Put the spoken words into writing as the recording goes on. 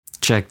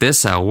Check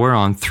this out. We're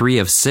on 3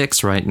 of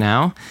 6 right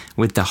now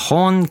with the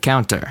hon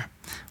counter.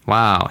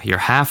 Wow, you're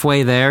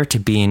halfway there to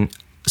being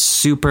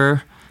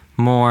super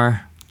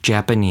more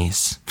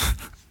Japanese.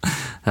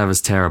 That was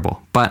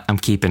terrible, but I'm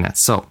keeping it.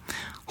 So,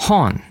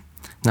 hon.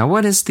 Now,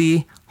 what is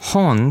the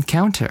hon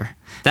counter?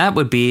 That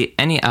would be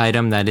any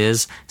item that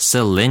is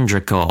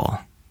cylindrical.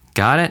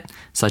 Got it?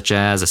 Such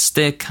as a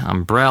stick,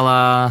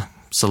 umbrella,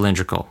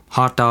 cylindrical,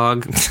 hot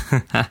dog,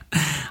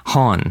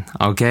 hon,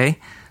 okay?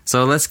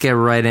 So let's get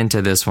right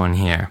into this one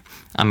here.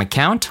 I'm going to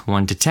count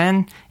 1 to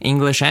 10,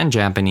 English and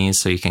Japanese,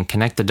 so you can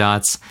connect the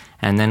dots,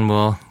 and then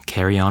we'll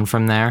carry on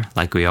from there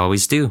like we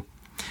always do.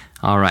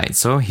 All right,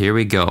 so here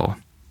we go.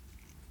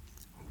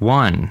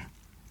 1,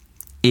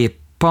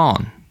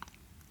 ippon.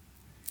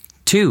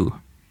 2,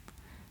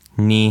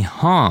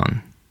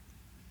 nihon.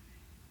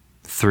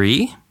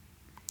 3,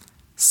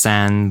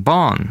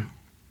 sanbon.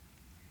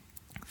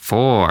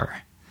 4,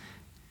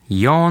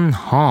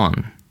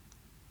 yonhon.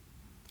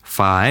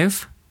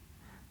 5,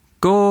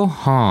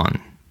 gohon.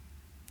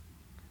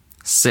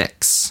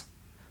 6,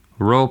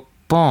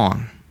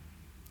 roppon.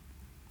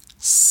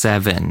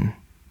 7,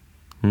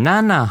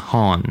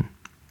 nanahon.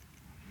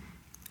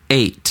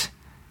 8,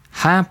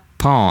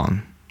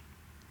 happon.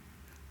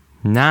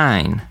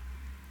 9,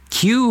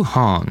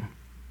 kyuhon.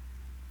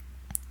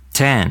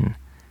 10,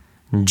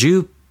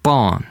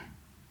 juppon.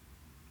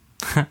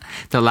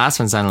 The last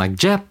one sounded like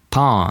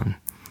Japan,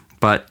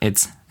 but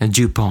it's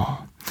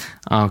juppon.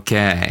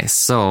 Okay,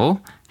 so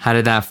how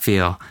did that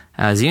feel?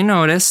 As you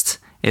noticed,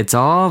 it's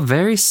all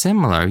very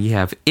similar. You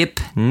have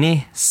ip,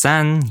 ni,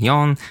 san,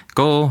 yon,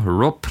 go,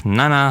 rop,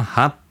 nana,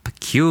 hap,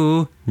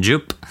 kyu,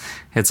 jup.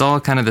 It's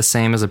all kind of the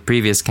same as a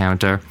previous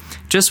counter,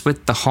 just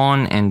with the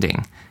hon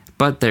ending.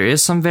 But there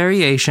is some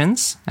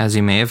variations, as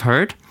you may have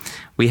heard.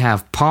 We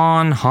have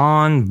pon,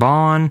 hon,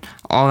 bon,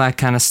 all that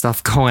kind of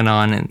stuff going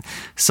on. And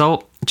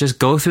so just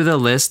go through the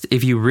list.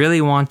 If you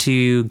really want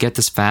to get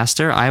this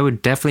faster, I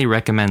would definitely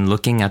recommend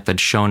looking at the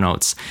show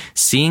notes,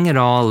 seeing it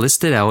all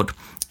listed out,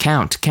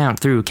 count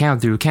through.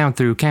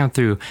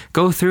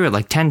 Go through it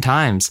like 10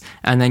 times,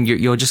 and then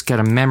you'll just get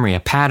a memory, a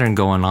pattern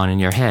going on in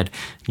your head.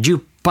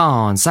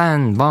 Juppon,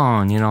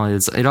 sanbon,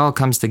 it all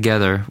comes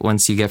together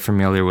once you get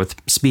familiar with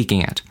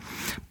speaking it.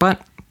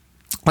 But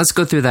let's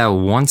go through that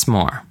once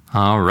more.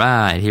 All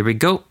right, here we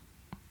go.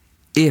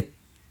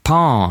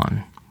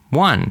 Ippon,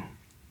 1.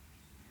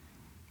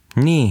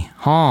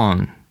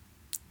 Nihon,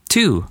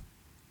 2.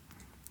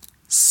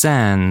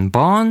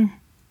 Sanbon,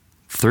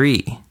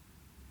 3.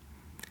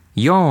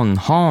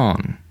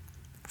 Yonhon,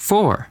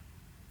 4.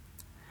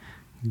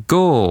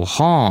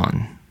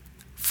 Gohon,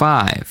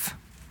 5.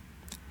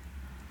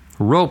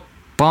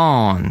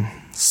 Roppon,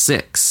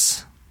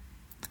 6.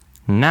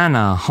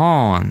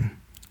 Nanahon,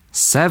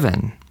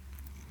 7.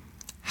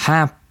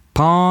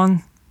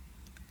 Happon,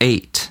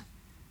 8.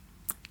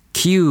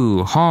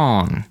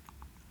 Kyuhon,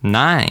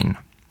 9.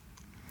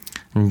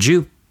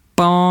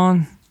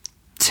 Juppon,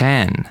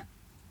 10.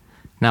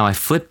 Now I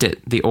flipped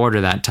it, the order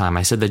that time.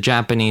 I said the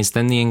Japanese,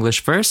 then the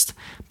English first,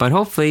 but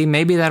hopefully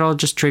maybe that'll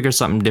just trigger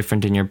something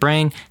different in your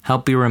brain,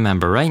 help you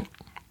remember, right?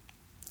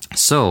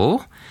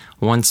 So,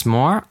 once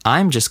more,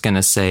 I'm just going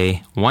to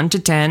say 1 to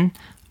 10,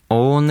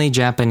 only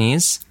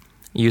Japanese,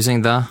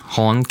 using the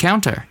hon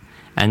counter.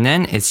 And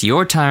then it's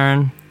your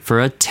turn for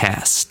a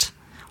test.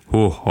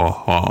 Ho, ho,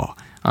 ho.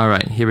 All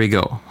right, here we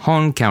go.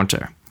 Hon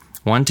counter.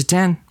 1 to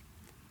 10.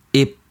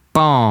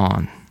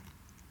 Ippon.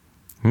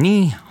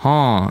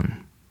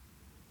 Nihon.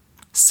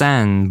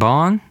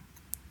 Sanbon.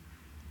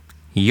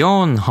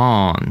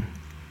 Yonhon.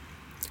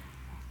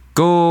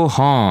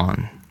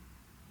 Gohon.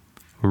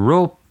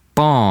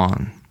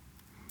 Roppon.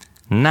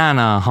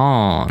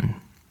 Nanahon.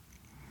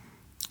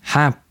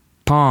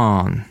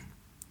 Happon.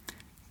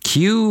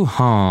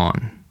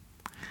 Kyuhon.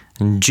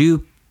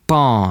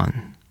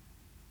 Juppon.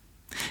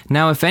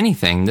 Now, if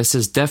anything, this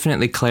is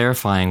definitely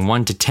clarifying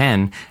 1 to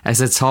 10, as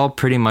it's all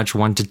pretty much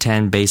 1 to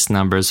 10 base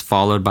numbers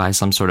followed by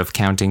some sort of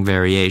counting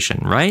variation,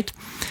 right?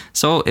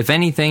 So, if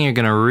anything, you're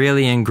going to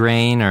really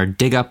ingrain or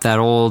dig up that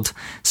old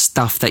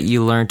stuff that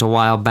you learned a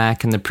while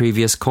back in the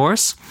previous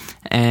course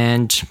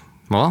and,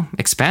 well,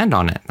 expand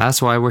on it.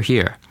 That's why we're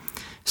here.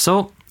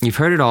 So, you've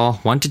heard it all,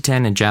 1 to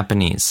 10 in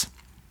Japanese.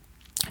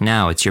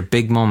 Now, it's your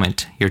big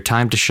moment, your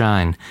time to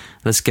shine.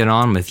 Let's get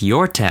on with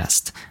your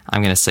test.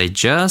 I'm going to say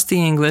just the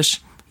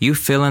English. You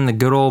fill in the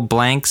good old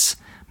blanks.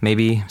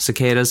 Maybe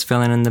cicadas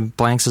filling in the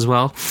blanks as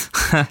well.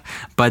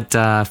 But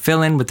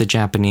fill in with the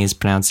Japanese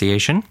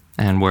pronunciation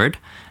and word.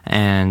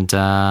 And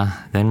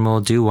then we'll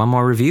do one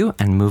more review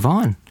and move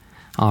on.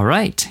 All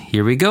right,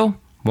 here we go.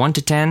 1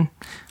 to 10.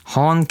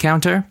 Hon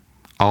counter,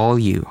 all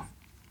you.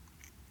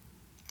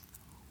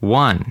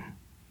 1.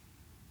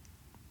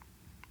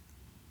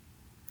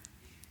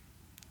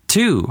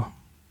 2.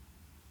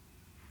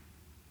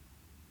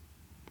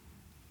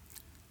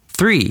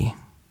 3.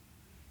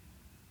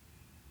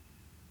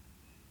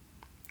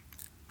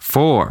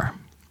 4.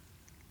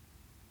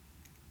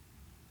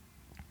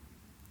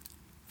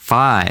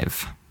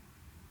 5.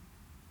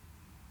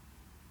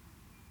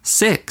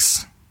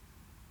 6.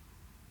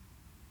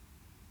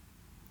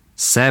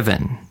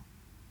 7,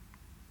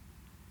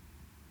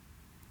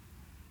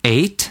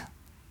 8,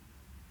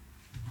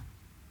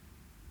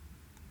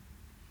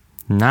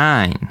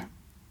 9,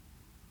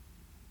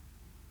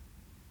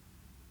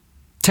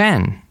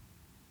 10.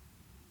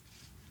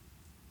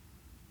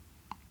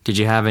 Did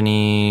you have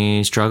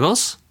any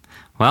struggles?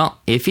 Well,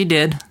 if you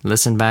did,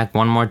 listen back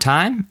one more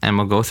time and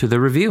we'll go through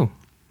the review.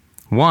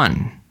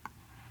 1,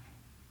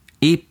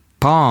 1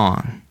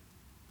本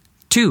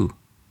 2,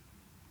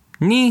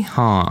 2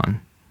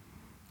本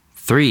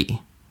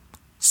 3,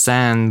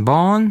 3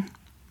本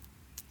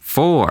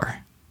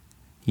 4,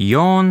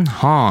 4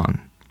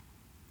本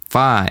 5,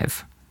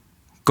 5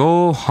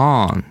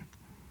本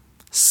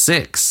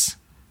 6,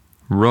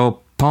 6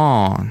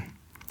本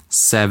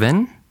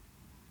 7,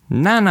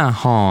 7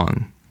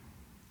本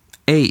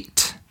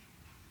 8,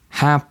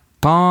 8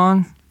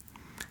本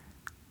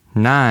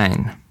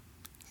 9,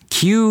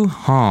 9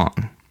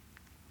本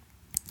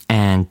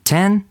and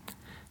 10,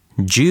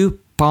 10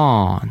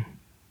本.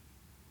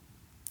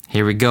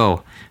 Here we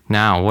go.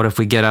 Now, what if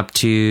we get up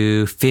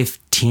to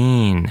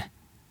 15?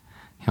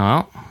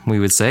 Well, we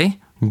would say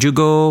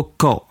 15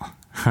個.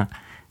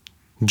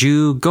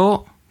 15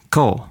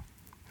個.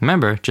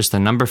 Remember, just the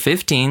number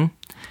 15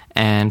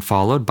 and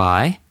followed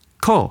by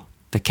ko,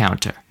 the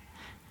counter.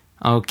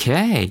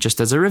 Okay,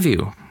 just as a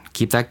review,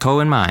 keep that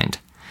ko in mind.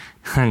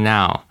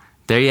 Now,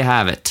 there you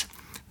have it.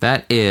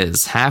 That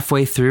is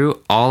halfway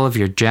through all of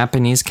your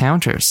Japanese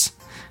counters.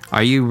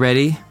 Are you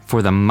ready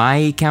for the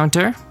mai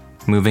counter?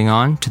 Moving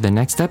on to the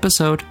next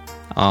episode.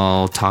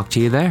 I'll talk to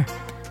you there.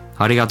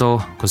 ありがと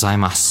うござい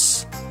ます。